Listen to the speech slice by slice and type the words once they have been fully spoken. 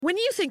When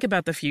you think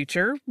about the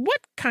future, what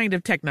kind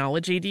of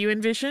technology do you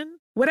envision?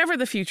 Whatever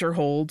the future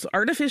holds,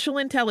 artificial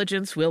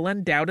intelligence will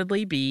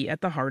undoubtedly be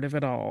at the heart of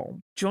it all.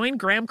 Join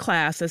Graham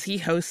Class as he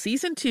hosts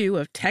Season 2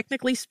 of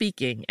Technically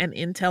Speaking, an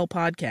Intel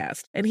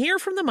podcast, and hear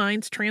from the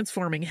minds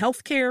transforming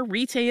healthcare,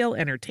 retail,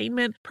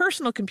 entertainment,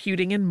 personal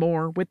computing, and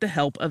more with the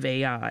help of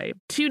AI.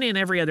 Tune in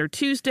every other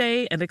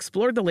Tuesday and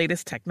explore the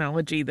latest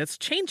technology that's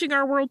changing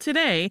our world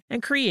today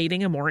and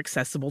creating a more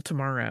accessible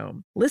tomorrow.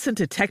 Listen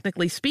to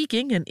Technically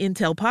Speaking, an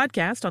Intel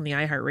podcast on the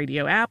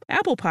iHeartRadio app,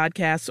 Apple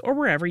Podcasts, or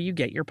wherever you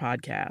get your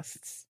podcasts.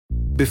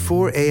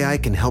 Before AI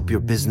can help your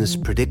business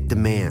predict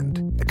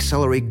demand,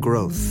 accelerate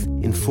growth,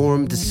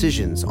 inform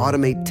decisions,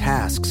 automate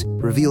tasks,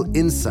 reveal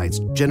insights,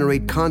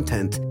 generate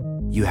content,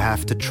 you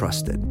have to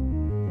trust it.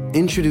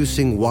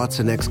 Introducing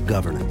watsonx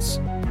Governance,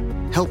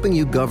 helping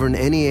you govern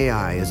any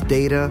AI as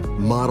data,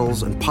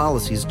 models, and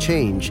policies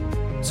change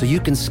so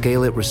you can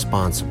scale it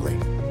responsibly.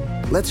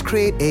 Let's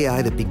create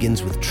AI that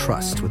begins with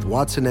trust with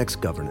watsonx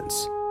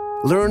Governance.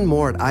 Learn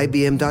more at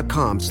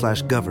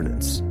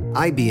ibm.com/governance.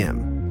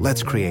 IBM.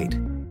 Let's create.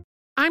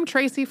 I'm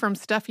Tracy from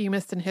Stuff You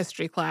Missed in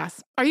History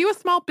class. Are you a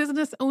small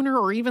business owner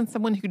or even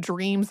someone who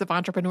dreams of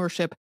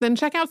entrepreneurship? Then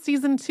check out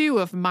Season 2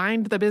 of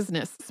Mind the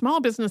Business, small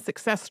business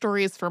success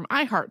stories from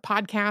iHeart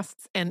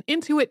Podcasts and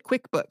Intuit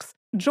QuickBooks.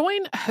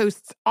 Join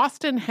hosts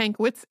Austin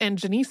Hankwitz and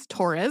Janice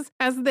Torres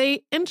as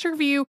they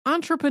interview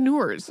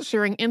entrepreneurs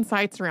sharing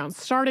insights around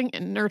starting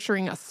and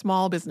nurturing a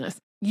small business.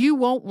 You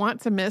won't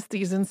want to miss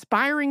these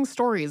inspiring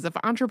stories of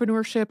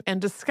entrepreneurship and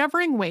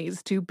discovering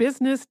ways to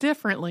business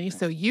differently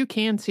so you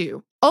can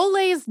too.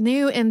 Olay's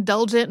new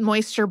Indulgent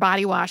Moisture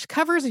Body Wash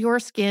covers your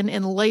skin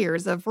in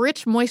layers of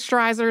rich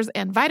moisturizers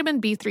and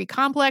vitamin B3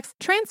 complex,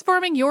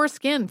 transforming your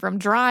skin from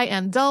dry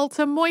and dull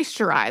to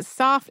moisturized,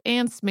 soft,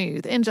 and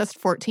smooth in just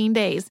 14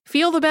 days.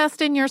 Feel the best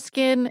in your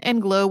skin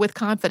and glow with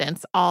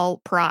confidence,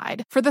 all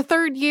pride. For the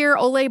third year,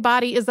 Olay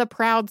Body is a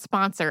proud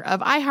sponsor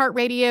of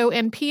iHeartRadio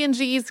and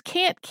P&G's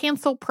Can't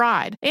Cancel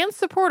Pride and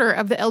supporter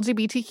of the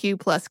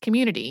LGBTQ+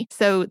 community.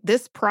 So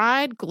this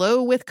pride,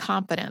 glow with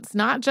confidence,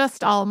 not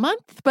just all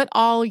month, but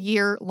all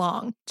year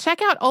long.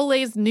 Check out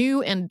Olay's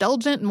new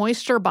Indulgent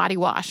Moisture Body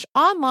Wash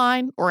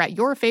online or at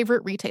your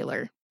favorite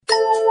retailer.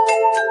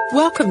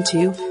 Welcome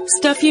to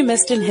Stuff You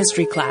Missed in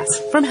History class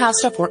from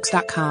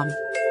HowStuffWorks.com.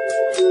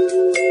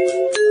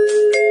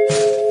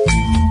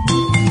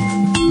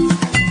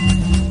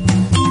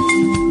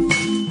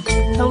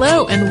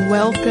 Hello and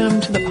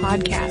welcome to the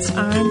podcast.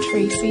 I'm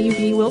Tracy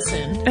V.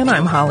 Wilson. And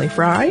I'm Holly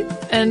Fry.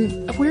 And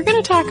we're going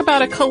to talk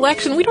about a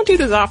collection. We don't do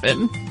this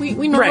often.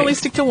 We normally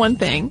stick to one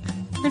thing.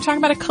 We're going to talk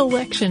about a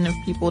collection of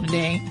people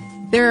today.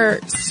 There are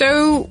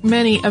so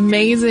many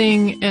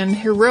amazing and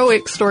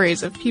heroic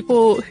stories of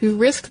people who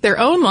risked their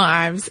own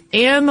lives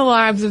and the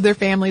lives of their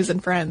families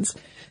and friends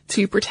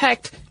to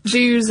protect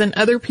Jews and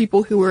other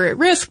people who were at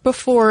risk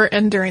before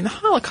and during the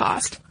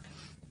Holocaust.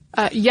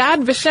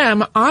 Yad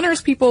Vashem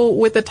honors people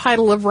with the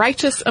title of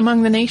Righteous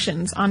Among the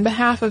Nations on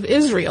behalf of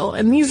Israel,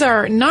 and these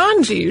are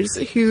non-Jews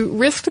who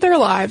risked their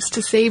lives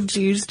to save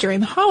Jews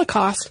during the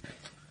Holocaust.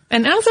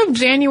 And as of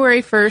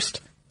January 1st,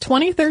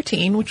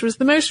 2013, which was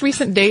the most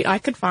recent date I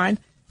could find,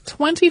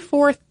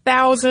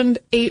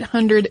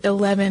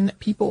 24,811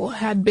 people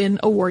had been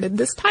awarded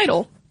this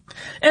title.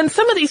 And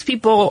some of these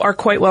people are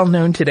quite well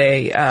known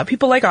today.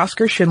 People like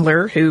Oskar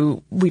Schindler,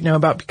 who we know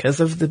about because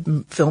of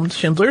the film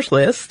Schindler's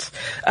List,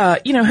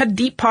 had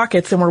deep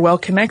pockets and were well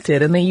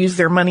connected, and they used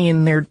their money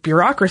and their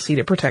bureaucracy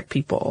to protect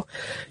people.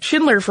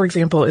 Schindler, for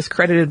example, is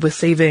credited with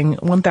saving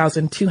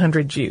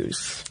 1,200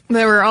 Jews.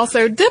 There were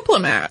also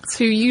diplomats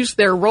who used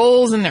their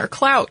roles and their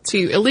clout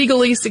to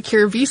illegally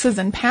secure visas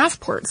and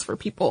passports for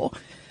people.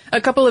 A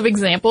couple of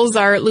examples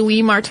are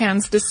Luís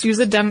Martins de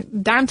Sousa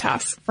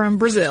Dantas from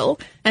Brazil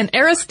and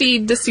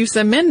Aristide de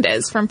Sousa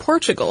Mendes from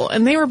Portugal,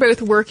 and they were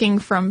both working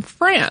from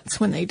France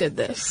when they did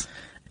this.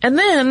 And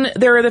then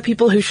there are the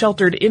people who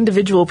sheltered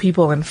individual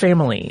people and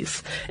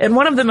families. And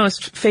one of the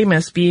most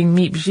famous being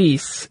Miep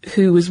Gies,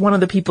 who was one of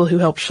the people who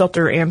helped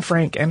shelter Anne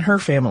Frank and her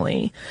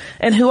family,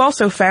 and who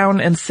also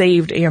found and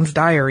saved Anne's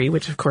diary,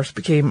 which of course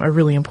became a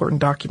really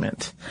important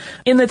document.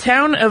 In the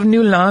town of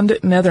Newland,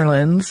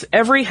 Netherlands,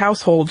 every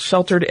household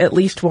sheltered at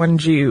least one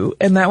Jew,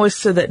 and that was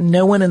so that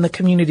no one in the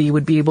community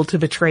would be able to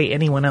betray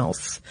anyone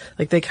else.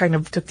 Like, they kind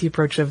of took the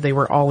approach of they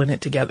were all in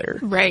it together.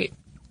 Right.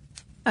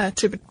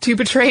 To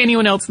betray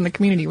anyone else in the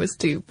community was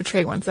to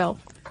betray oneself.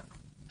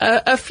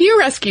 A few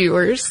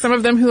rescuers, some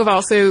of them who have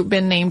also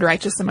been named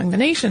Righteous Among the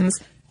Nations,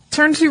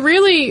 turned to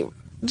really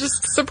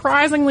just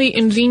surprisingly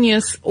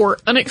ingenious or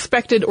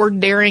unexpected or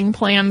daring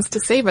plans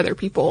to save other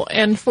people.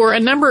 And for a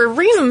number of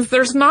reasons,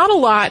 there's not a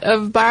lot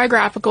of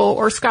biographical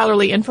or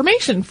scholarly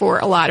information for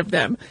a lot of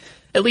them.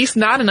 At least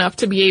not enough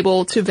to be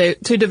able to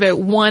devote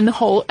one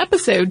whole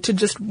episode to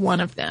just one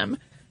of them.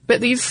 But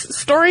these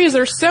stories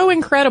are so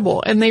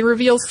incredible, and they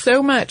reveal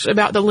so much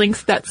about the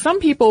lengths that some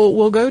people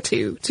will go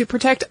to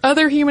protect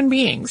other human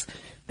beings,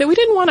 that we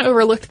didn't want to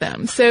overlook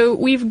them. So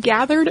we've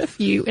gathered a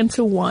few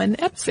into one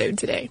episode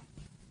today.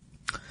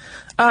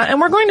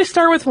 And we're going to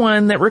start with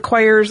one that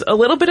requires a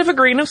little bit of a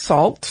grain of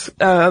salt,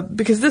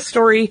 because this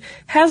story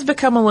has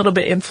become a little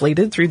bit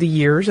inflated through the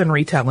years and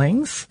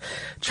retellings.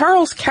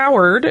 Charles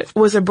Coward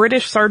was a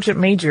British sergeant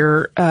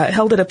major,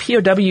 held at a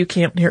POW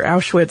camp near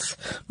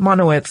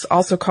Auschwitz-Monowitz,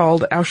 also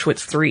called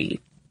Auschwitz III.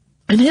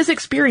 And his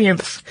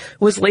experience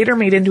was later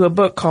made into a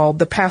book called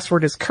The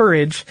Password is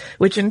Courage,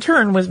 which in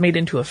turn was made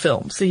into a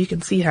film. So you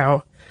can see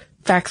how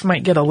facts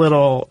might get a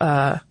little,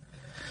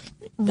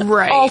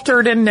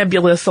 altered and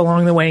nebulous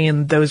along the way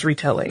in those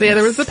retellings. Yeah,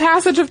 there was the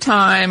passage of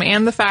time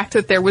and the fact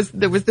that there was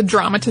the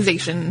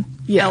dramatization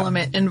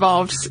element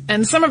involved.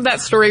 And some of that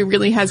story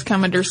really has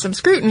come under some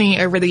scrutiny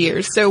over the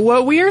years. So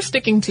what we are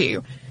sticking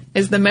to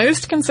is the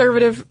most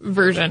conservative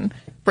version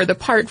for the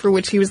part for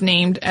which he was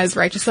named as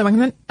righteous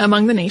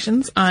among the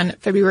nations on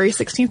February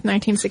 16th,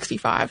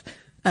 1965.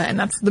 And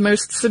that's the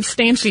most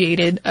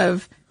substantiated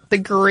of the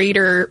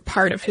greater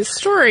part of his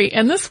story.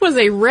 And this was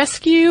a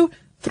rescue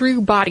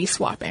through body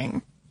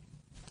swapping.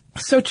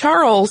 So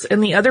Charles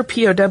and the other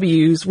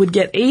POWs would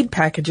get aid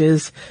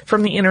packages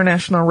from the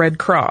International Red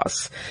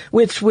Cross,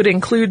 which would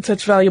include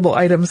such valuable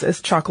items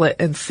as chocolate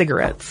and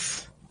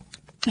cigarettes.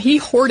 He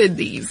hoarded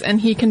these, and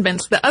he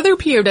convinced the other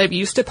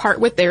POWs to part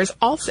with theirs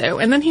also,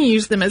 and then he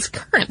used them as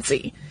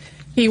currency.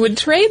 He would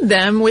trade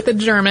them with a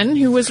German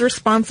who was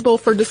responsible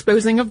for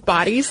disposing of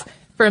bodies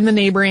from the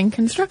neighboring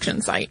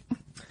construction site.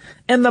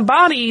 And the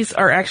bodies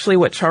are actually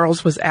what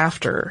Charles was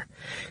after.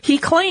 He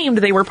claimed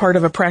they were part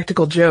of a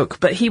practical joke,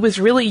 but he was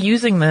really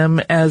using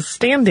them as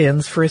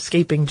stand-ins for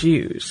escaping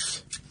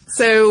Jews.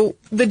 So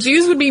the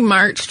Jews would be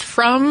marched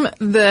from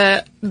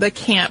the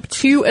camp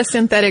to a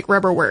synthetic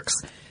rubber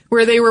works,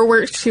 where they were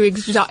worked to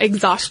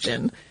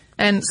exhaustion.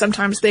 And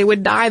sometimes they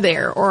would die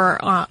there or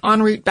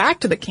en route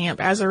back to the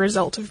camp as a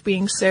result of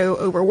being so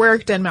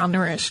overworked and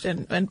malnourished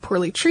and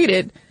poorly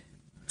treated.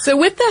 So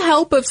with the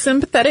help of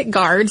sympathetic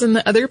guards and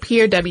the other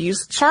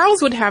POWs,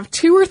 Charles would have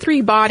 2 or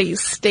 3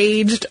 bodies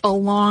staged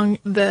along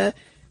the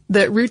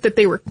route that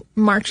they were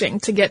marching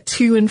to get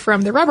to and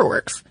from the rubber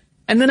works.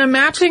 And then a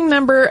matching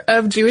number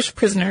of Jewish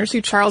prisoners who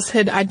Charles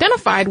had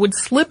identified would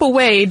slip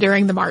away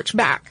during the march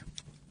back.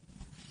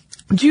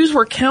 Jews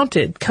were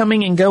counted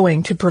coming and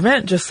going to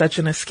prevent just such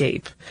an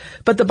escape.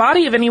 But the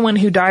body of anyone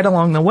who died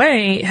along the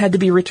way had to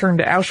be returned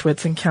to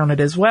Auschwitz and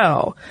counted as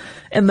well.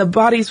 And the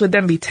bodies would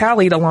then be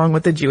tallied along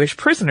with the Jewish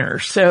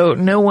prisoners, so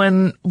no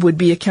one would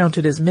be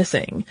accounted as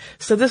missing.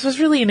 So this was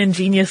really an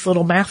ingenious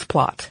little math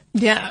plot.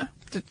 Yeah,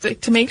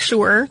 to make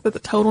sure that the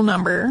total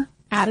number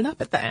added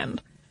up at the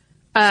end.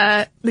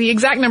 The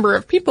exact number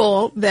of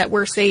people that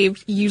were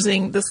saved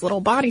using this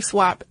little body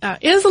swap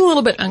is a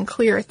little bit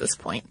unclear at this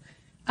point.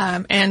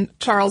 And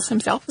Charles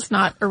himself is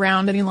not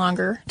around any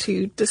longer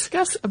to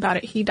discuss about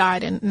it. He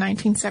died in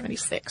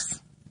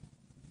 1976.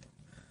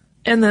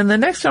 And then the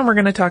next one we're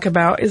going to talk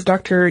about is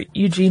Dr.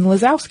 Eugene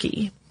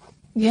Lazowski.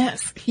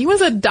 Yes, he was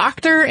a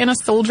doctor and a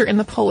soldier in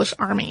the Polish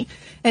army,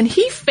 and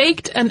he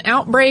faked an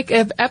outbreak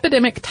of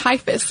epidemic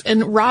typhus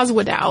in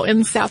Roswitha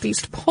in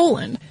southeast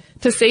Poland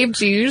to save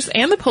Jews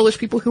and the Polish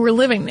people who were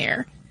living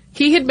there.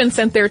 He had been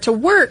sent there to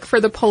work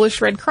for the Polish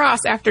Red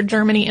Cross after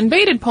Germany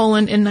invaded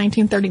Poland in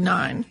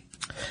 1939.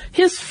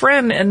 His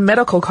friend and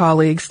medical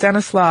colleague,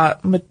 Stanislaw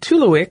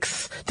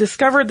Matulewicz,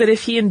 discovered that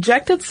if he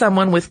injected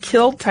someone with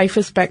killed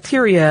typhus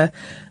bacteria,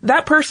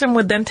 that person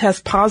would then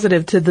test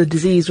positive to the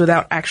disease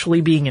without actually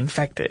being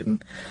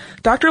infected.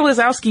 Dr.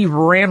 Lazowski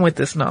ran with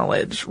this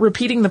knowledge,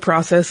 repeating the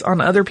process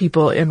on other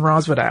people in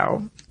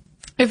Roswitha.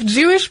 If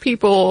Jewish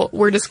people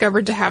were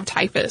discovered to have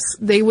typhus,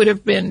 they would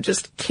have been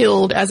just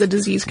killed as a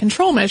disease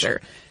control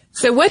measure.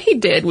 So what he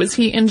did was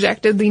he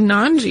injected the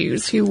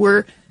non-Jews who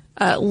were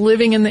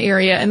living in the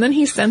area, and then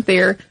he sent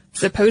their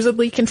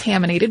supposedly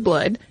contaminated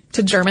blood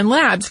to German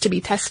labs to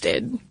be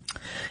tested.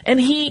 And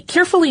he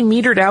carefully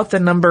metered out the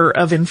number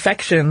of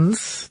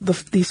infections,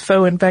 these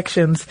faux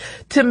infections,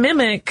 to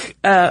mimic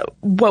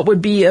what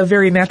would be a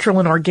very natural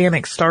and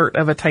organic start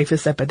of a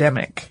typhus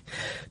epidemic.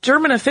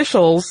 German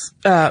officials,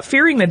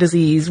 fearing the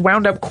disease,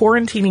 wound up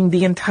quarantining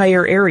the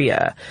entire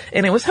area,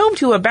 and it was home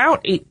to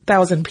about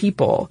 8,000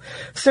 people.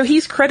 So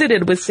he's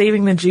credited with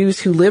saving the Jews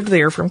who lived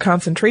there from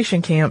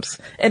concentration camps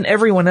and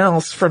everyone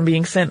else from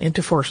being sent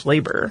into forced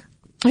labor.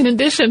 In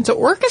addition to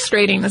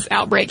orchestrating this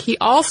outbreak, he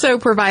also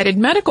provided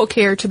medical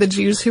care to the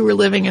Jews who were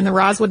living in the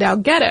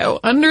Roswitha ghetto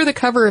under the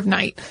cover of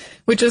night,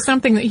 which is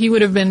something that he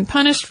would have been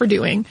punished for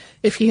doing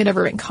if he had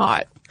ever been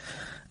caught.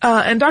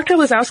 And Dr.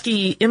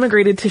 Lazowski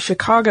immigrated to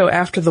Chicago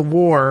after the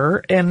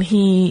war, and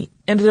he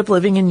ended up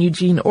living in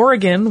Eugene,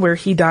 Oregon, where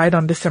he died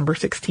on December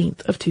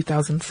 16th of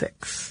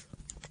 2006.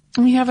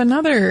 We have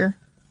another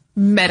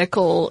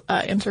medical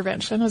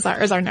intervention as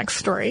our next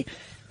story.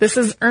 This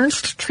is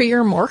Ernst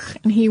Trier Moch,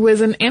 and he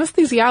was an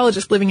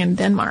anesthesiologist living in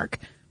Denmark.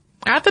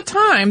 At the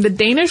time, the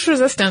Danish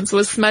resistance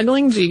was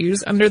smuggling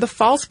Jews under the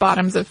false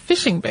bottoms of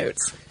fishing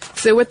boats.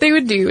 So what they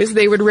would do is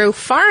they would row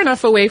far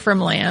enough away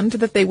from land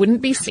that they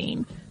wouldn't be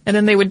seen, and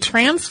then they would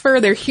transfer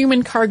their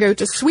human cargo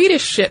to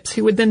Swedish ships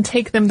who would then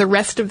take them the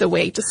rest of the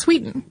way to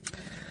Sweden.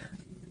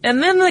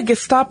 And then the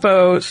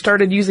Gestapo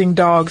started using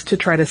dogs to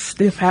try to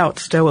sniff out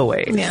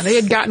stowaways. Yeah, they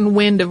had gotten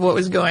wind of what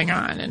was going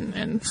on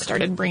and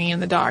started bringing in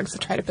the dogs to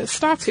try to put a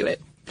stop to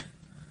it.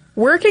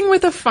 Working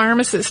with a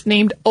pharmacist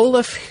named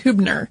Olaf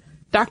Hübner,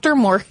 Dr.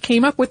 Mork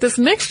came up with this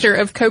mixture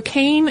of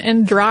cocaine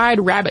and dried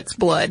rabbit's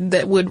blood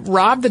that would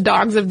rob the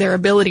dogs of their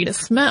ability to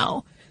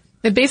smell.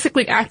 It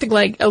basically acted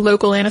like a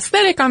local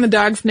anesthetic on the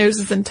dogs'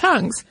 noses and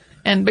tongues.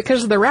 And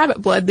because of the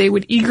rabbit blood, they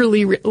would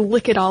eagerly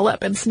lick it all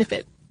up and sniff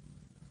it.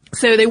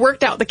 So they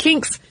worked out the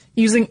kinks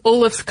using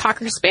Olaf's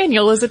Cocker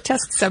Spaniel as a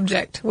test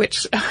subject,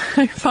 which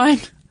I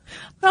find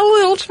a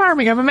little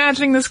charming. I'm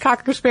imagining this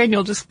Cocker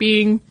Spaniel just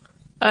being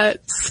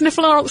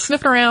sniffing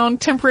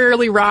around,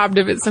 temporarily robbed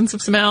of its sense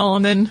of smell,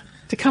 and then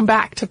to come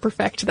back to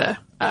perfect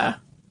the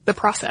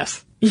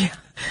process. Yeah.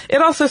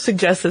 It also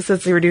suggests that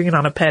since they were doing it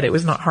on a pet, it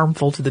was not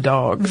harmful to the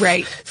dogs.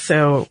 Right.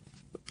 So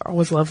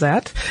always love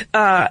that.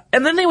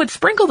 And then they would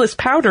sprinkle this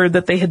powder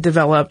that they had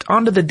developed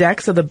onto the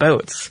decks of the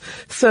boats.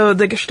 So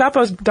the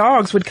Gestapo's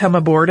dogs would come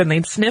aboard and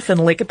they'd sniff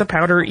and lick at the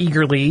powder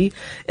eagerly,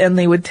 and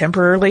they would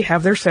temporarily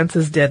have their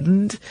senses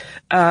deadened.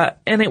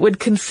 And it would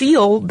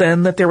conceal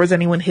then that there was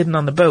anyone hidden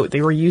on the boat.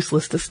 They were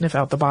useless to sniff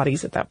out the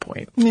bodies at that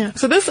point. Yeah.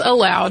 So this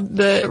allowed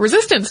the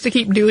resistance to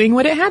keep doing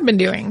what it had been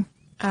doing,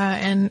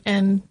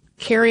 and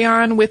carry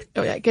on with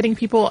getting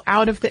people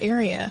out of the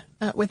area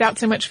without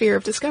so much fear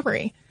of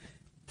discovery.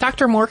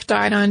 Dr. Mork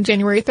died on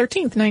January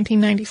 13th,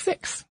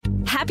 1996.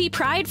 Happy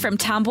Pride from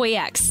Tomboy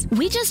X.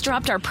 We just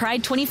dropped our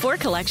Pride 24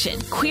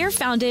 collection. Queer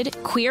founded,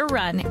 queer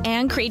run,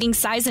 and creating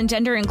size and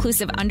gender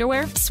inclusive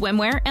underwear,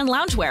 swimwear, and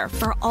loungewear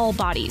for all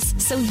bodies,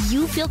 so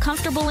you feel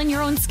comfortable in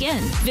your own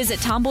skin. Visit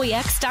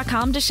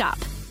tomboyx.com to shop.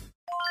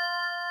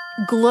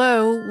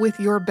 Glow with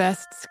your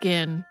best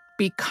skin.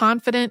 Be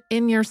confident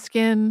in your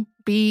skin.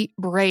 Be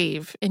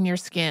brave in your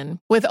skin.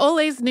 With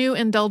Olay's new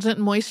Indulgent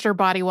Moisture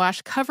Body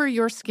Wash, cover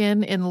your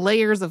skin in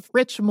layers of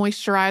rich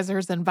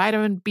moisturizers and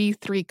vitamin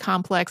B3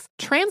 complex,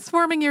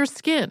 transforming your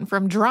skin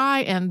from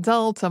dry and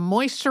dull to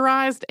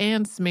moisturized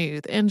and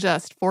smooth in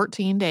just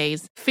 14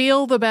 days.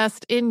 Feel the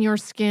best in your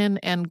skin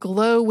and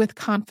glow with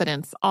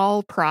confidence,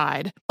 all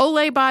pride.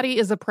 Olay Body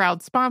is a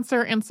proud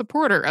sponsor and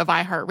supporter of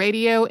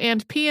iHeartRadio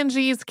and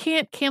P&G's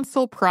Can't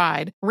Cancel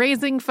Pride,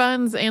 raising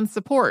funds and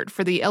support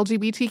for the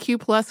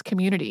LGBTQ+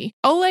 community.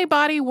 Olay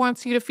Body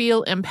wants you to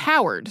feel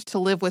empowered to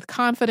live with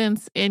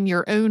confidence in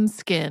your own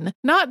skin,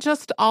 not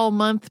just all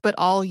month, but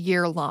all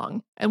year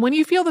long. And when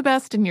you feel the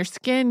best in your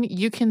skin,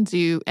 you can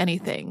do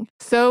anything.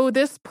 So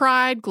this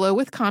pride, glow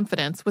with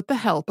confidence with the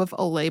help of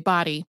Olay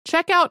Body.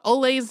 Check out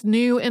Olay's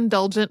new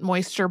Indulgent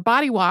Moisture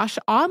Body Wash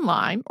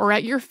online or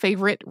at your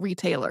favorite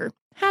retailer.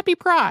 Happy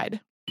Pride!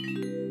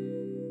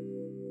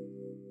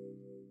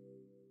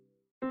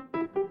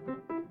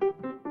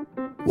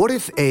 What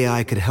if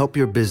AI could help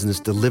your business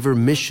deliver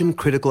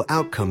mission-critical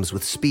outcomes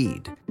with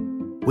speed?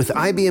 With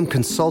IBM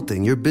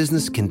Consulting, your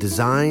business can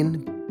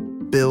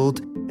design, build,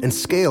 and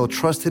scale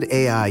trusted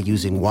AI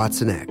using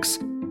watsonx,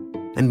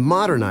 and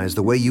modernize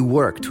the way you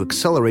work to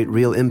accelerate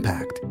real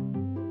impact.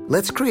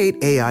 Let's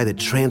create AI that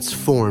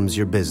transforms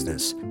your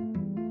business.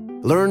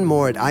 Learn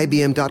more at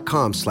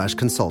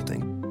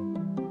ibm.com/consulting.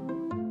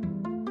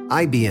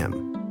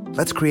 IBM.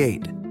 Let's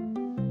create.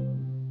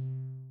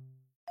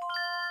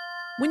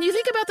 When you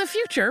think about the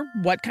future,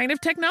 what kind of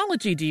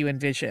technology do you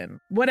envision?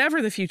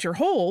 Whatever the future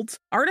holds,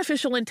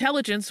 artificial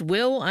intelligence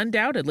will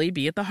undoubtedly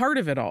be at the heart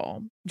of it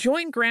all.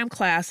 Join Graham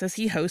Class as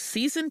he hosts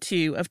Season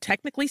 2 of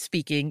Technically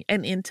Speaking,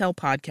 an Intel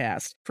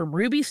podcast from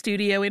Ruby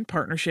Studio in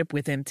partnership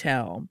with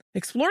Intel.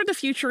 Explore the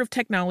future of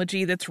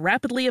technology that's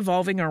rapidly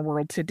evolving our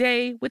world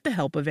today with the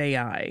help of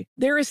AI.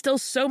 There is still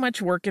so much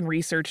work and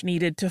research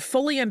needed to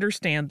fully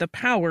understand the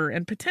power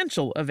and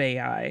potential of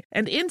AI,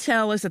 and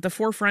Intel is at the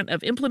forefront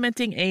of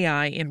implementing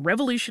AI in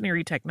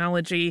revolutionary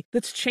technology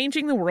that's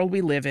changing the world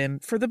we live in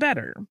for the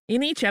better.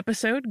 In each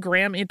episode,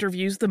 Graham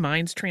interviews the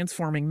minds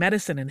transforming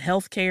medicine and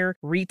healthcare,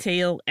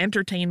 retail,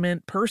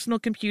 entertainment, personal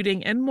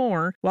computing, and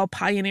more, while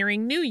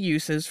pioneering new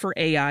uses for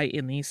AI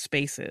in these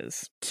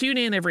spaces. Tune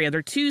in every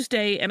other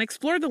Tuesday and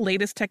explore the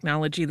latest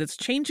technology that's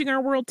changing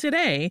our world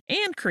today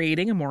and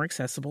creating a more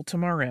accessible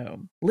tomorrow.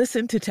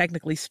 Listen to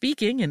Technically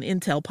Speaking, an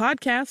Intel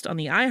podcast on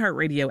the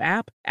iHeartRadio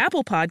app,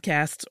 Apple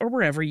Podcasts, or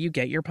wherever you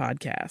get your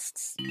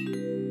podcasts.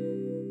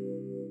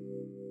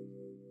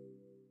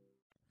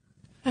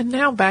 And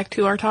now back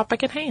to our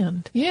topic at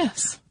hand.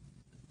 Yes.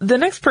 The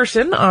next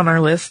person on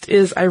our list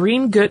is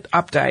Irene Gut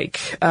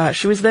Opdyke.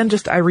 She was then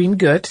just Irene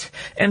Gut,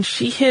 and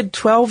she hid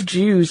 12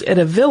 Jews at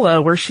a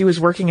villa where she was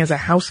working as a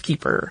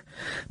housekeeper.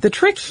 The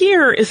trick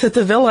here is that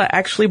the villa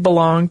actually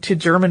belonged to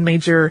German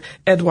Major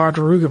Eduard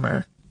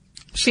Rugemer.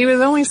 She was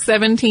only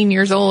 17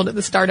 years old at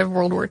the start of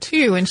World War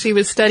II, and she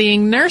was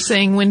studying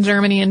nursing when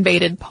Germany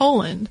invaded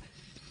Poland.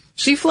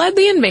 She fled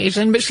the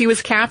invasion, but she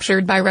was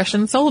captured by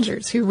Russian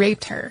soldiers who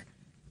raped her.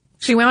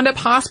 She wound up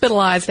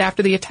hospitalized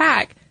after the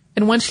attack,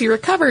 and once she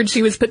recovered,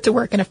 she was put to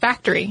work in a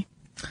factory.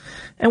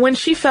 And when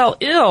she fell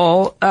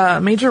ill,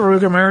 Major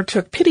Rugemer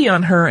took pity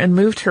on her and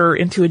moved her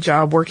into a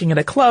job working at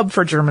a club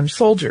for German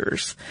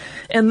soldiers.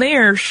 And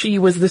there, she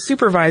was the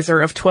supervisor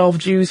of 12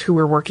 Jews who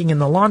were working in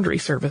the laundry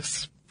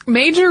service.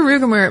 Major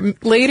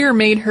Rugemer later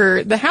made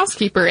her the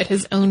housekeeper at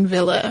his own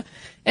villa.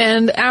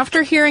 And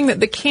after hearing that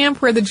the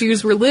camp where the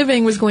Jews were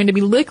living was going to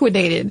be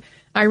liquidated,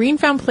 Irene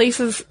found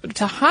places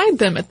to hide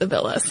them at the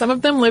villa. Some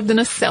of them lived in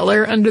a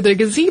cellar under the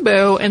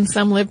gazebo, and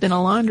some lived in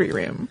a laundry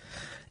room.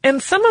 And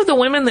some of the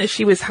women that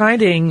she was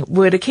hiding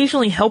would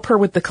occasionally help her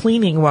with the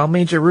cleaning while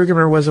Major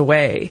Rugemer was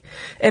away.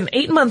 And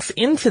 8 months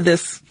into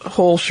this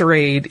whole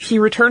charade, he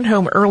returned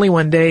home early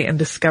one day and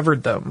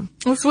discovered them.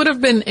 This would have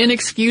been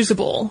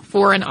inexcusable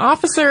for an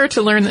officer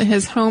to learn that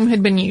his home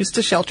had been used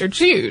to shelter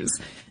Jews,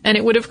 and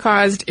it would have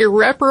caused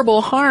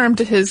irreparable harm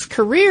to his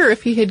career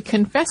if he had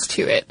confessed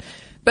to it.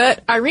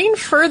 But Irene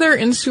further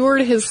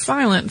ensured his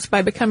silence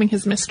by becoming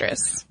his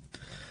mistress.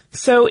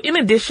 So in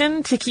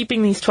addition to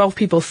keeping these 12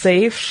 people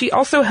safe, she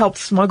also helped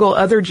smuggle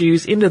other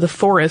Jews into the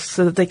forest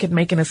so that they could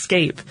make an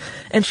escape.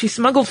 And she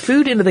smuggled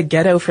food into the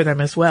ghetto for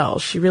them as well.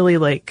 She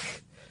really,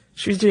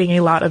 she was doing a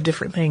lot of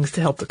different things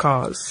to help the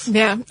cause.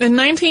 Yeah. In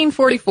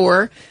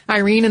 1944,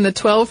 Irene and the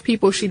 12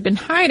 people she'd been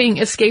hiding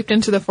escaped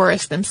into the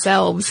forest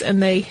themselves,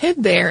 and they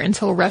hid there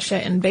until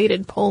Russia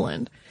invaded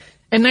Poland.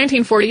 In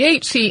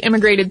 1948, she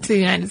immigrated to the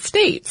United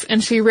States,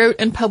 and she wrote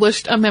and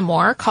published a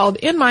memoir called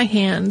In My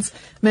Hands,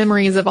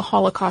 Memories of a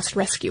Holocaust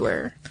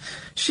Rescuer.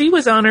 She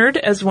was honored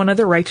as one of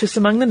the righteous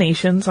among the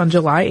nations on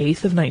July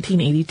 8th of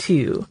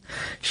 1982.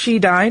 She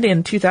died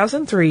in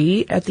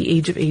 2003 at the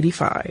age of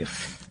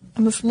 85.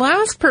 And this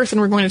last person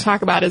we're going to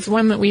talk about is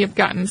one that we have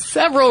gotten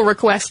several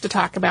requests to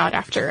talk about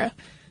after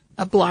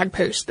a blog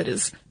post that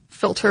is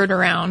filtered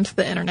around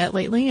the internet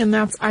lately, and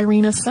that's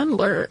Irena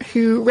Sendler,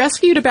 who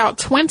rescued about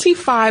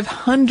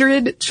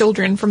 2,500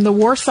 children from the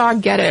Warsaw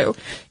Ghetto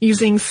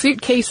using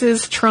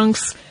suitcases,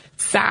 trunks,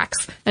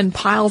 sacks, and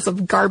piles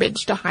of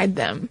garbage to hide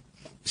them.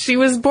 She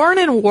was born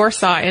in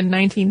Warsaw in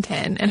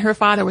 1910, and her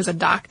father was a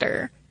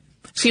doctor.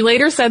 She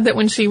later said that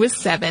when she was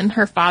 7,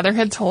 her father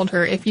had told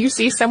her, if you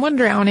see someone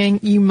drowning,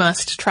 you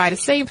must try to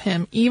save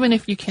him, even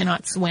if you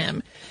cannot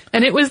swim.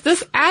 And it was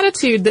this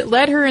attitude that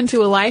led her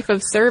into a life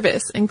of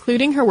service,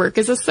 including her work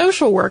as a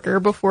social worker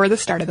before the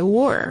start of the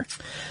war.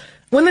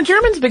 When the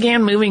Germans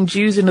began moving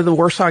Jews into the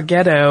Warsaw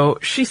Ghetto,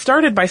 she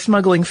started by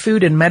smuggling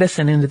food and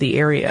medicine into the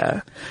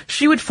area.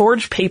 She would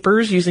forge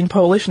papers using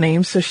Polish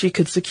names so she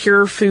could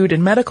secure food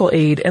and medical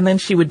aid, and then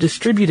she would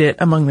distribute it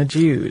among the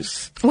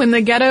Jews. When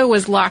the ghetto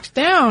was locked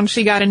down,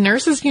 she got a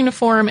nurse's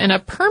uniform and a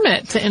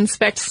permit to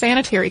inspect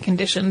sanitary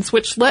conditions,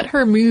 which let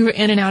her move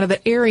in and out of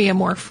the area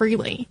more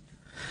freely.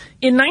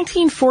 In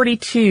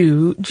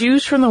 1942,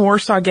 Jews from the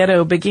Warsaw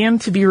Ghetto began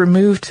to be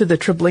removed to the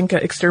Treblinka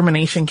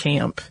extermination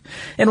camp.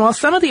 And while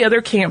some of the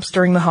other camps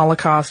during the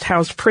Holocaust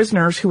housed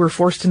prisoners who were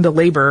forced into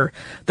labor,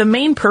 the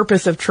main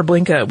purpose of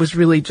Treblinka was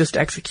really just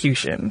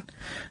execution.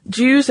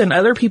 Jews and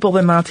other people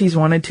the Nazis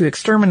wanted to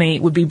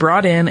exterminate would be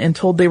brought in and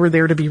told they were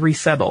there to be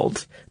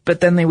resettled, but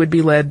then they would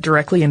be led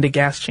directly into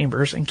gas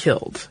chambers and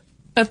killed.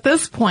 At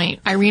this point,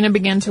 Irena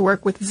began to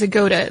work with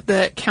Zgoda,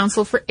 the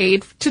Council for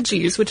Aid to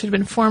Jews, which had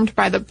been formed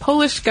by the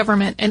Polish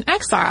government in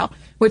exile,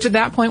 which at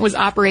that point was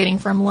operating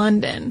from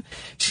London.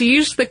 She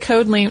used the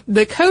code name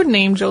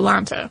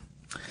Jolanta.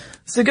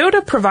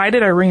 Zgoda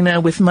provided Irena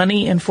with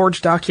money and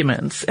forged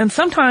documents, and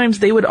sometimes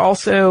they would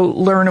also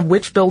learn of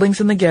which buildings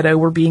in the ghetto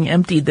were being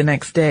emptied the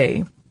next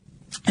day.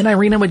 And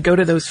Irena would go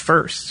to those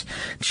first.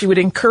 She would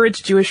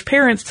encourage Jewish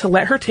parents to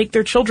let her take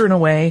their children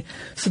away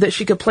so that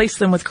she could place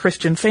them with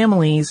Christian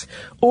families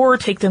or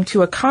take them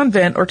to a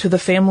convent or to the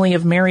Family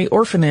of Mary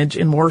orphanage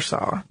in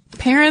Warsaw.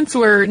 Parents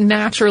were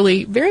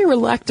naturally very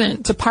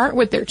reluctant to part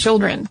with their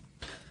children.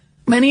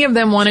 Many of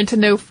them wanted to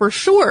know for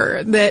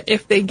sure that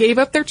if they gave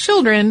up their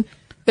children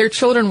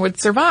would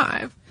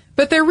survive.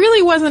 But there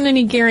really wasn't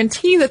any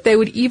guarantee that they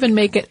would even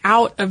make it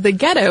out of the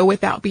ghetto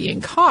without being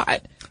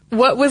caught.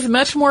 What was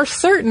much more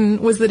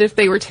certain was that if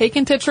they were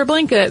taken to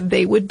Treblinka,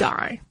 they would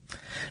die.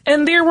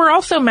 And there were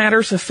also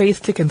matters of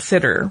faith to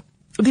consider.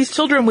 These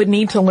children would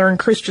need to learn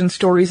Christian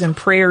stories and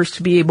prayers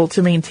to be able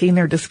to maintain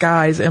their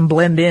disguise and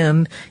blend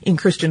in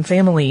Christian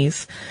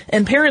families.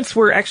 And parents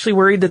were actually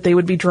worried that they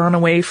would be drawn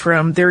away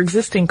from their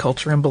existing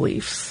culture and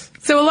beliefs.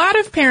 So a lot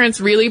of parents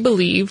really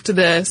believed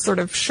the sort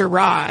of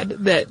charade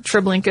that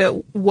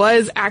Treblinka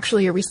was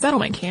actually a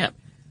resettlement camp.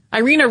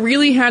 Irena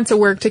really had to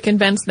work to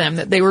convince them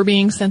that they were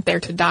being sent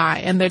there to die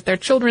and that their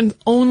children's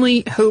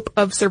only hope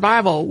of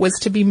survival was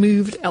to be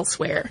moved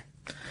elsewhere.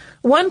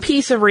 One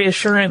piece of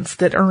reassurance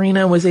that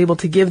Irena was able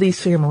to give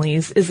these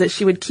families is that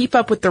she would keep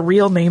up with the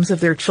real names of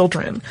their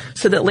children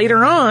so that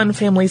later on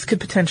families could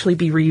potentially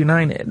be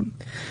reunited.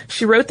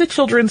 She wrote the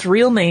children's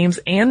real names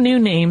and new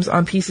names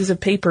on pieces of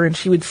paper, and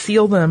she would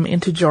seal them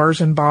into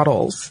jars and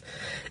bottles.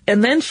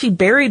 And then she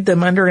buried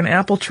them under an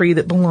apple tree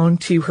that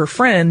belonged to her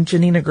friend,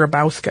 Janina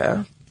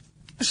Grabowska.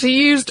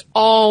 She used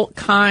all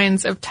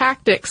kinds of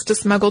tactics to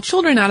smuggle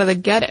children out of the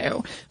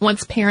ghetto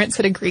once parents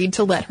had agreed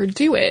to let her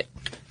do it.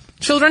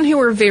 Children who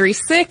were very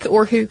sick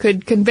or who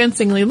could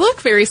convincingly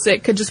look very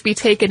sick could just be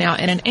taken out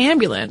in an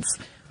ambulance.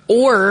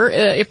 Or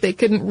if they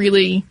couldn't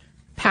really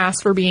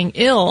pass for being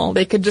ill,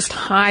 they could just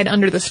hide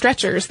under the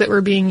stretchers that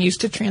were being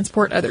used to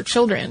transport other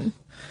children.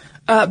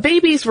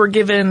 Babies were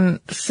given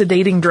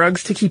sedating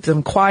drugs to keep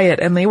them quiet,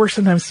 and they were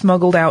sometimes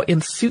smuggled out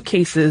in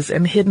suitcases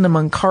and hidden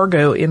among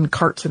cargo in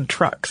carts and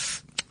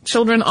trucks.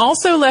 Children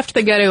also left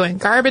the ghetto in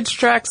garbage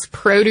trucks,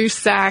 produce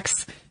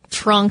sacks,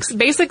 trunks,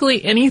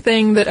 basically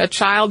anything that a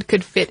child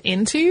could fit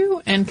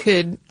into and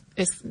could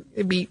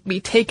be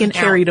taken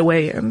carried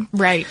away in.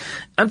 Right.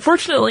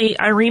 Unfortunately,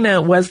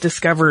 Irina was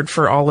discovered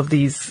for all of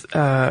these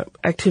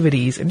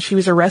activities, and she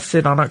was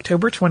arrested on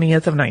October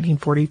 20th of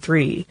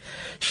 1943.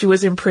 She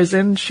was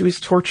imprisoned, she was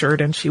tortured,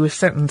 and she was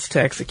sentenced to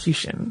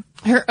execution.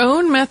 Her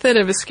own method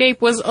of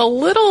escape was a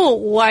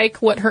little like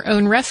what her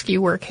own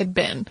rescue work had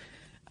been.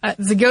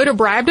 Zagota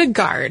bribed a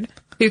guard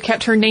who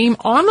kept her name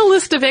on the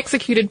list of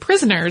executed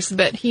prisoners,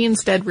 but he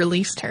instead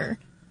released her.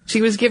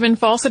 She was given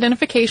false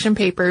identification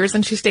papers,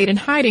 and she stayed in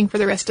hiding for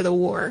the rest of the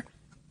war.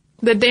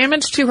 The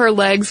damage to her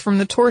legs from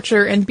the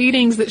torture and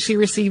beatings that she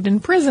received in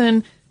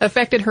prison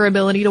affected her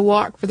ability to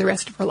walk for the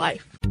rest of her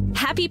life.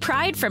 Happy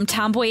Pride from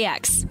Tomboy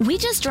X. We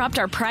just dropped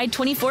our Pride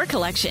 24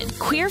 collection.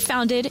 Queer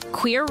founded,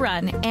 queer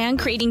run, and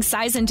creating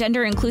size and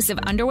gender inclusive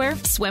underwear,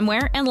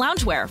 swimwear, and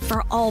loungewear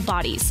for all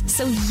bodies,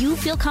 so you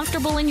feel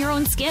comfortable in your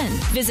own skin.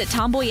 Visit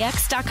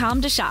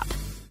tomboyx.com to shop.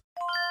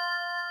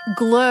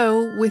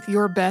 Glow with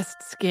your best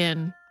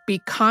skin. Be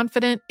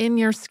confident in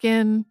your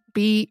skin.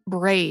 Be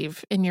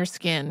brave in your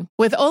skin.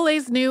 With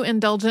Olay's new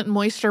Indulgent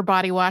Moisture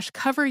Body Wash,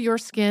 cover your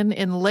skin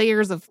in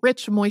layers of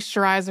rich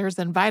moisturizers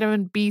and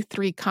vitamin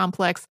B3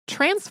 complex,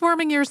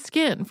 transforming your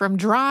skin from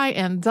dry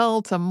and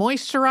dull to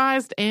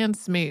moisturized and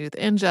smooth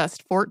in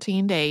just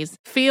 14 days.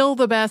 Feel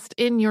the best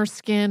in your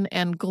skin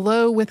and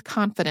glow with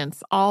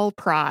confidence, all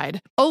pride.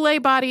 Olay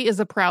Body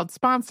is a proud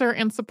sponsor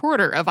and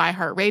supporter of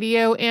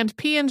iHeartRadio and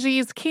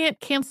P&G's Can't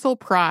Cancel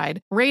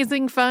Pride,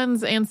 raising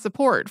funds and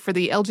support for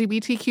the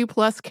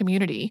LGBTQ+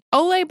 community.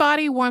 Olay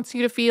Body wants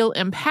you to feel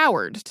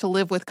empowered to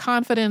live with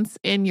confidence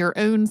in your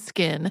own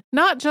skin,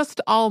 not just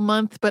all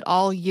month, but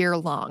all year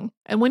long.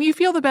 And when you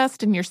feel the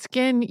best in your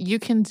skin, you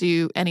can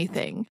do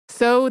anything.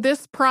 So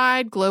this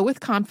Pride, glow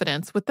with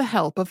confidence with the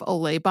help of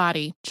Olay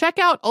Body. Check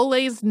out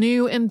Olay's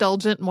new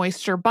Indulgent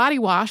Moisture Body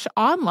Wash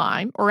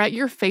online or at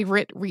your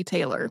favorite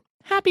retailer.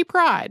 Happy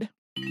Pride!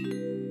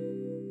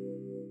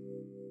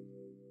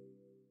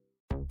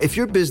 If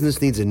your business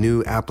needs a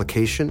new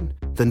application,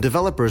 then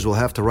developers will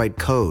have to write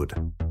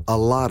code. A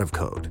lot of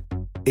code.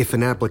 If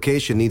an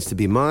application needs to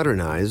be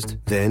modernized,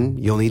 then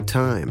you'll need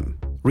time,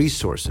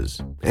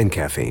 resources, and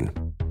caffeine.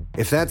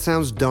 If that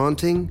sounds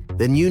daunting,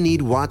 then you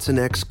need Watson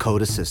X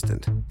Code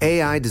Assistant.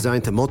 AI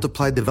designed to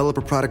multiply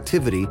developer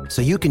productivity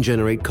so you can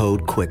generate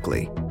code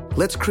quickly.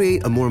 Let's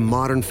create a more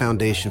modern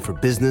foundation for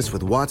business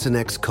with Watson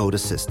X Code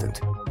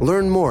Assistant.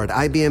 Learn more at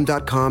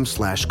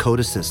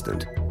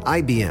ibm.com/codeassistant.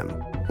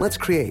 IBM. Let's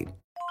create.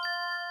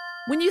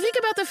 When you think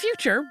about the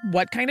future,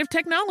 what kind of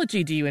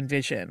technology do you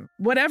envision?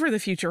 Whatever the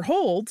future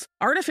holds,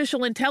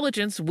 artificial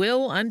intelligence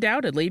will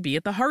undoubtedly be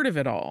at the heart of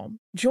it all.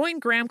 Join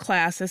Graham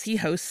Class as he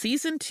hosts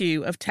Season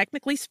 2 of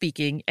Technically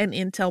Speaking, an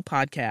Intel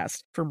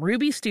podcast from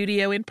Ruby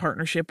Studio in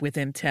partnership with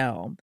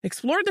Intel.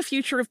 Explore the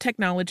future of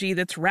technology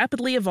that's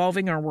rapidly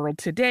evolving our world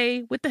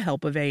today with the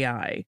help of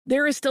AI.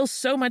 There is still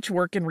so much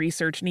work and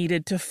research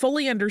needed to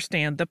fully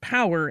understand the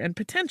power and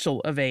potential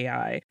of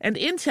AI, and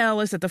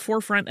Intel is at the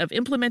forefront of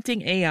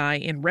implementing AI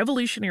in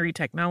revolutionary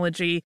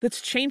technology that's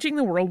changing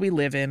the world we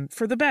live in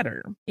for the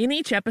better. In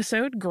each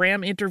episode,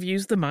 Graham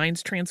interviews the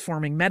minds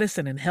transforming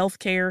medicine and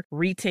healthcare,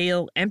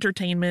 retail,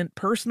 entertainment,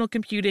 personal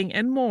computing,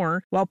 and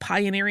more, while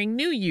pioneering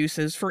new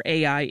uses for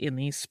AI in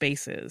these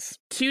spaces.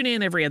 Tune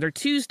in every other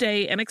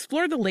Tuesday and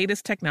explore the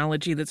latest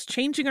technology that's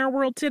changing our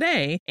world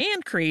today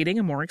and creating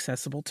a more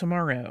accessible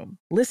tomorrow.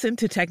 Listen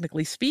to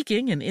Technically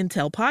Speaking, an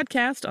Intel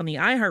podcast on the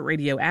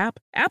iHeartRadio app,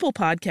 Apple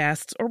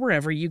Podcasts, or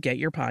wherever you get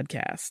your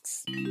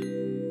podcasts.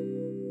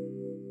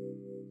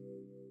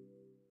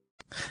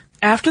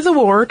 After the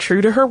war,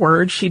 true to her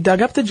word, she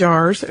dug up the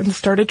jars and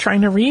started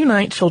trying to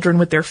reunite children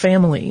with their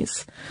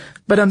families.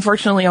 But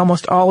unfortunately,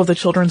 almost all of the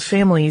children's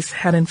families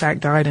had in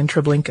fact died in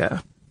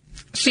Treblinka.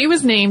 She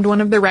was named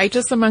one of the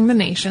righteous among the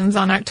nations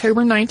on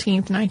October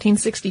 19th,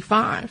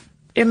 1965.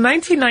 In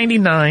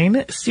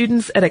 1999,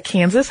 students at a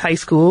Kansas high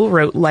school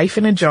wrote Life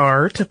in a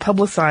Jar to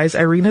publicize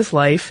Irina's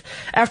life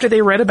after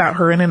they read about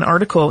her in an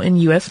article in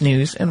U.S.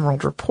 News and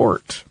World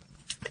Report.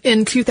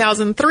 In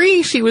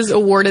 2003, she was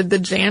awarded the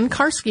Jan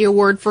Karski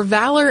Award for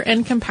Valor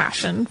and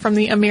Compassion from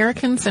the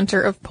American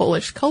Center of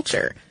Polish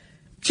Culture.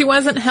 She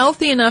wasn't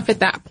healthy enough at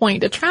that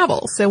point to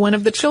travel, so one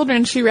of the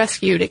children she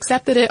rescued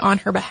accepted it on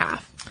her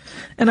behalf.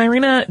 And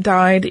Irina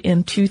died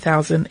in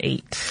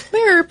 2008.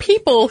 There are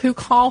people who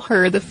call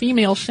her the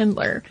female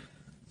Schindler,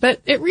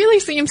 but it really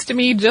seems to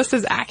me just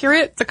as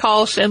accurate to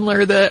call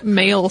Schindler the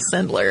male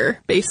Schindler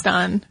based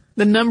on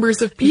the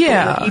numbers of people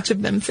that each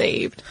of them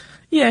saved.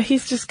 Yeah,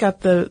 he's just got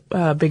the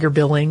bigger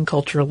billing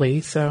culturally,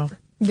 so.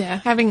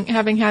 Yeah, having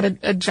had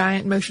a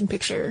giant motion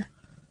picture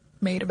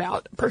made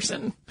about a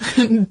person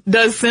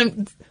does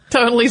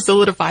totally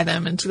solidify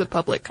them into the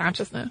public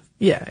consciousness.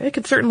 Yeah, it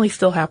could certainly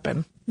still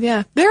happen.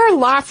 Yeah. There are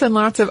lots and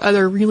lots of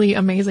other really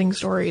amazing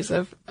stories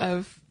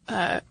of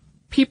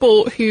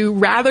people who,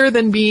 rather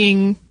than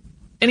being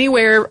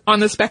anywhere on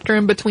the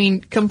spectrum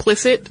between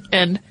complicit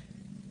and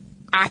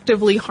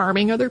actively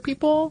harming other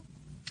people,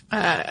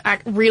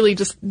 really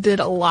just did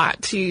a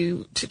lot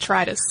to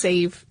try to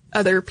save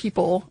other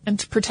people and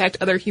to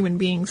protect other human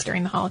beings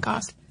during the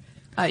Holocaust.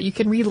 You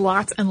can read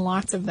lots and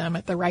lots of them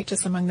at the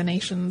Righteous Among the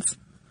Nations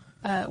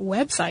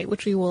website,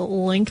 which we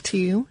will link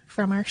to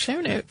from our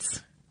show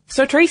notes.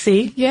 So,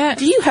 Tracy, Yes.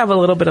 do you have a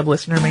little bit of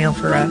listener mail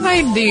for us?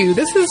 I do.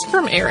 This is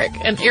from Eric,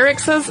 and Eric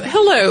says,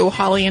 "Hello,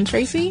 Holly and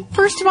Tracy.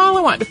 First of all,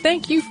 I want to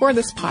thank you for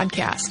this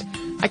podcast.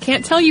 I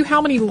can't tell you how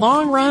many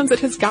long runs it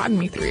has gotten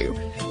me through.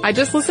 I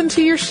just listened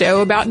to your show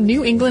about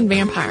New England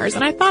vampires,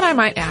 and I thought I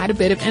might add a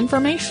bit of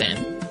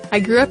information. I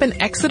grew up in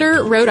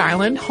Exeter, Rhode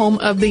Island, home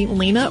of the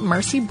Lena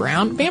Mercy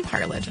Brown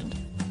vampire legend.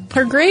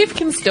 Her grave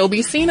can still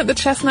be seen at the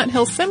Chestnut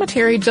Hill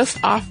Cemetery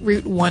just off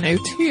Route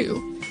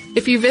 102.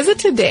 If you visit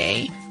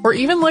today, or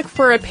even look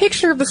for a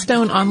picture of the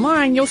stone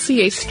online, you'll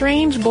see a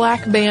strange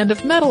black band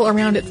of metal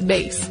around its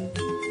base.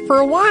 For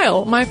a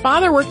while, my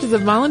father worked as a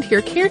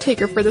volunteer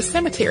caretaker for the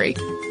cemetery,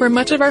 where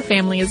much of our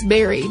family is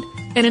buried,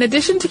 and in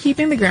addition to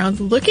keeping the grounds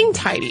looking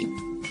tidy,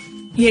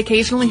 he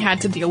occasionally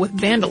had to deal with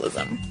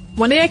vandalism.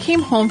 One day I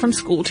came home from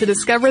school to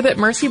discover that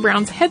Mercy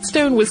Brown's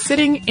headstone was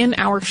sitting in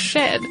our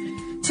shed.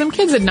 Some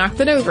kids had knocked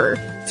it over,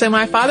 so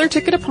my father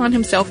took it upon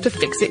himself to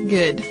fix it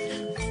good.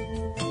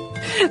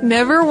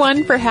 Never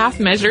one for half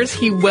measures,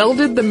 he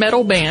welded the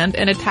metal band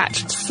and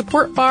attached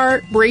support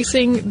bar,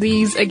 bracing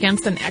these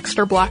against an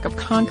extra block of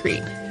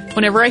concrete.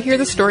 Whenever I hear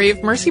the story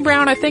of Mercy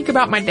Brown, I think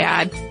about my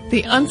dad,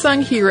 the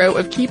unsung hero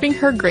of keeping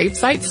her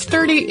gravesite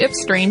sturdy if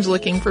strange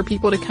looking for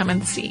people to come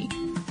and see.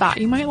 Thought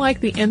you might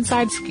like the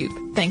inside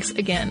scoop. Thanks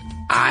again."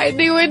 I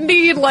do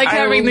indeed like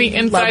having the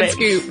inside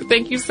scoop.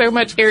 Thank you so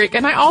much, Eric.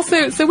 And I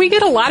also, so we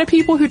get a lot of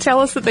people who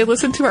tell us that they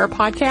listen to our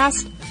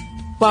podcast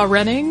while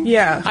running.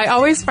 Yeah. I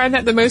always find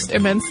that the most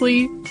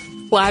immensely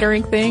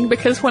flattering thing,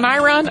 because when I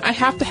run, I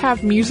have to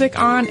have music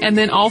on, and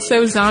then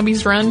also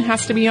Zombies Run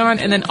has to be on,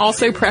 and then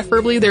also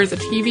preferably there's a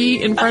TV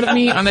in front of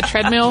me on the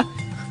treadmill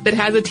that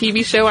has a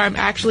TV show I'm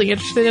actually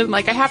interested in.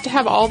 Like, I have to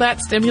have all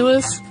that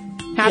stimulus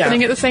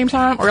happening at the same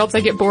time, or else I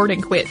get bored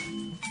and quit.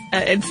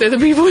 And so the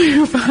people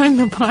who find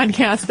the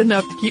podcast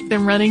enough to keep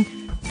them running,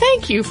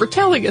 thank you for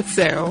telling us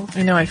so.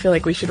 I know, I feel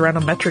like we should run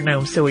a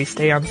metronome so we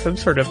stay on some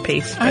sort of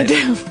pace. I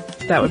do.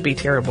 That would be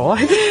terrible.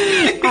 We could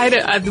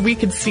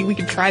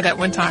try that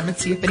one time and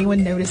see if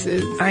anyone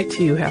notices. I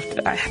too have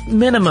to,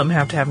 minimum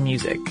have to have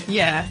music.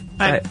 Yeah.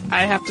 I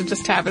have to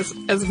just have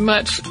as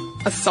much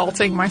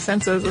assaulting my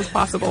senses as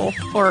possible,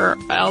 or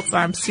else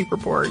I'm super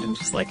bored and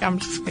just like, I'm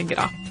just gonna get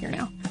off here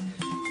now.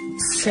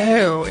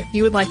 So, if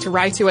you would like to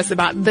write to us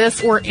about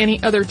this or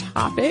any other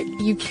topic,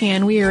 you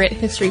can. We are at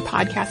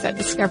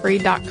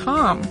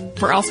historypodcast@discovery.com.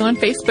 We're also on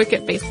Facebook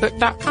at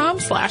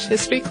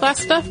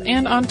facebook.com/historyclassstuff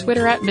and on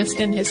Twitter at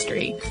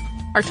missedinhistory.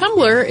 Our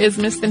Tumblr is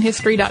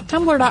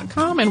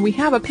missedinhistory.tumblr.com, and we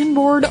have a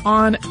pinboard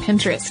on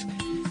Pinterest.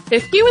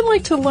 If you would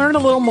like to learn a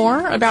little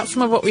more about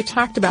some of what we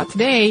talked about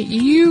today,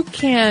 you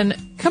can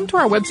come to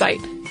our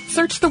website.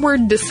 Search the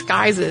word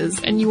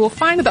disguises, and you will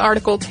find the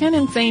article 10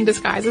 Insane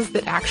Disguises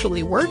That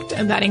Actually Worked,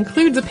 and that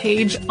includes a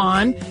page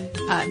on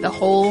the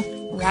whole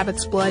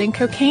rabbit's blood and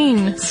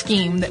cocaine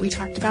scheme that we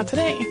talked about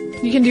today.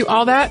 You can do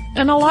all that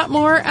and a lot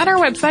more at our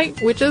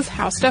website, which is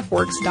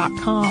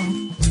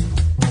howstuffworks.com.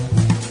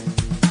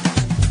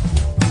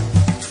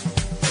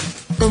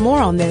 For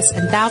more on this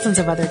and thousands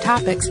of other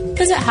topics,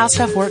 visit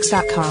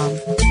howstuffworks.com.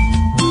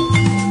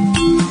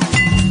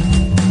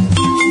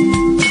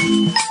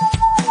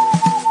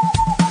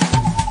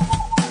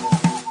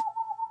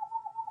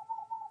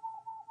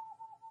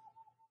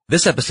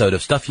 This episode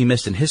of Stuff You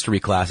Missed in History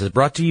Class is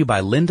brought to you by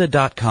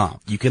lynda.com.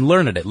 You can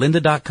learn it at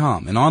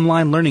lynda.com, an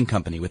online learning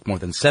company with more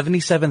than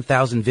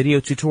 77,000 video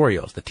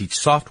tutorials that teach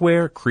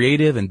software,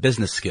 creative, and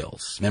business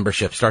skills.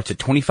 Membership starts at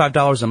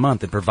 $25 a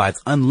month and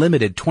provides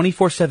unlimited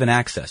 24/7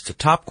 access to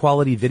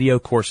top-quality video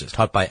courses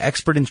taught by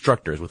expert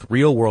instructors with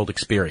real-world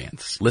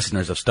experience.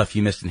 Listeners of Stuff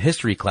You Missed in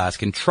History Class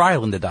can try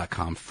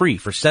lynda.com free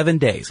for 7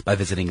 days by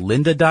visiting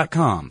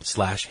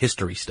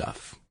lynda.com/historystuff.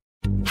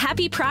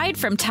 Happy Pride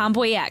from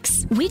Tomboy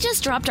X. We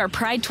just dropped our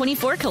Pride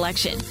 24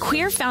 collection.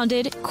 Queer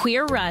founded,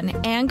 queer run,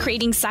 and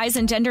creating size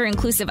and gender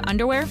inclusive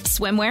underwear,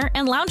 swimwear,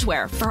 and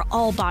loungewear for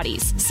all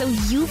bodies, so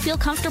you feel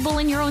comfortable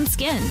in your own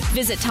skin.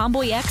 Visit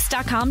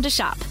tomboyx.com to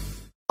shop.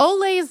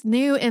 Olay's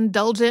new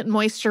Indulgent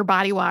Moisture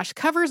Body Wash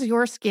covers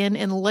your skin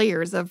in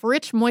layers of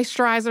rich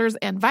moisturizers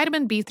and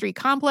vitamin B3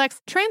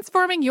 complex,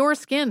 transforming your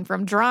skin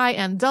from dry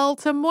and dull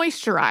to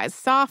moisturized,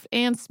 soft,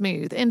 and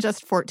smooth in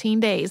just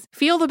 14 days.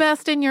 Feel the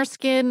best in your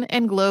skin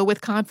and glow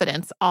with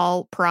confidence,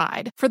 all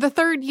pride. For the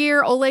third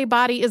year, Olay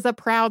Body is a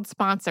proud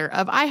sponsor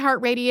of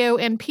iHeartRadio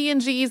and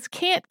P&G's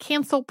Can't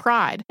Cancel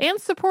Pride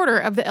and supporter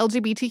of the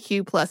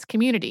LGBTQ+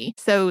 community.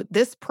 So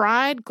this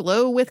Pride,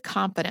 glow with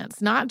confidence,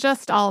 not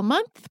just all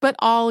month, but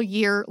all all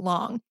year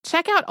long.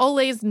 Check out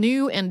Olay's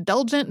new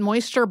Indulgent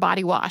Moisture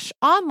Body Wash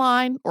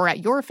online or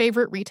at your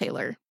favorite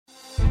retailer.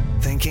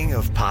 Thinking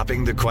of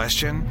popping the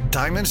question?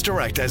 Diamonds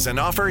Direct has an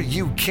offer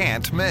you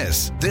can't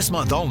miss. This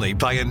month only,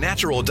 buy a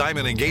natural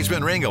diamond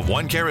engagement ring of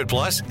 1 carat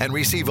plus and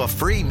receive a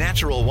free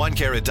natural 1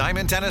 carat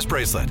diamond tennis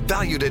bracelet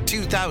valued at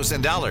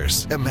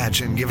 $2,000.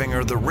 Imagine giving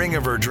her the ring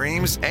of her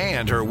dreams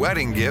and her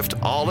wedding gift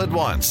all at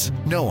once.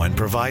 No one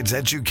provides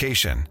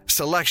education,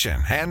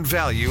 selection, and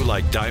value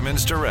like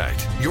Diamonds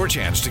Direct. Your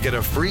chance to get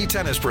a free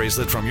tennis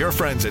bracelet from your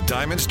friends at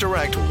Diamonds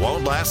Direct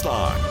won't last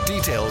long.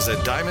 Details at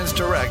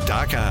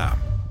diamondsdirect.com.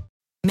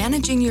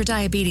 Managing your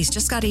diabetes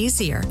just got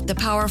easier. The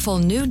powerful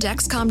new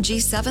Dexcom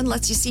G7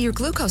 lets you see your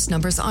glucose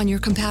numbers on your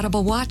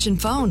compatible watch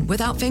and phone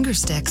without finger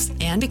sticks.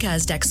 And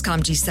because Dexcom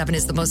G7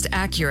 is the most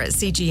accurate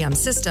CGM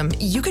system,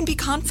 you can be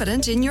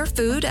confident in your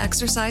food,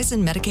 exercise,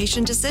 and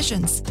medication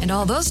decisions. And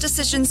all those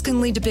decisions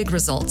can lead to big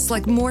results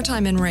like more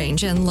time in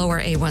range and lower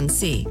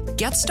A1C.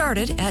 Get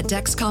started at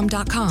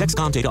Dexcom.com.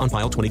 Dexcom data on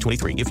file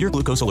 2023. If your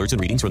glucose alerts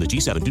and readings from the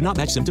G7 do not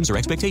match symptoms or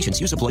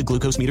expectations, use a blood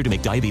glucose meter to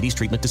make diabetes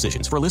treatment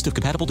decisions. For a list of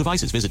compatible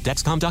devices, visit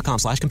Dexcom.com/compatibility.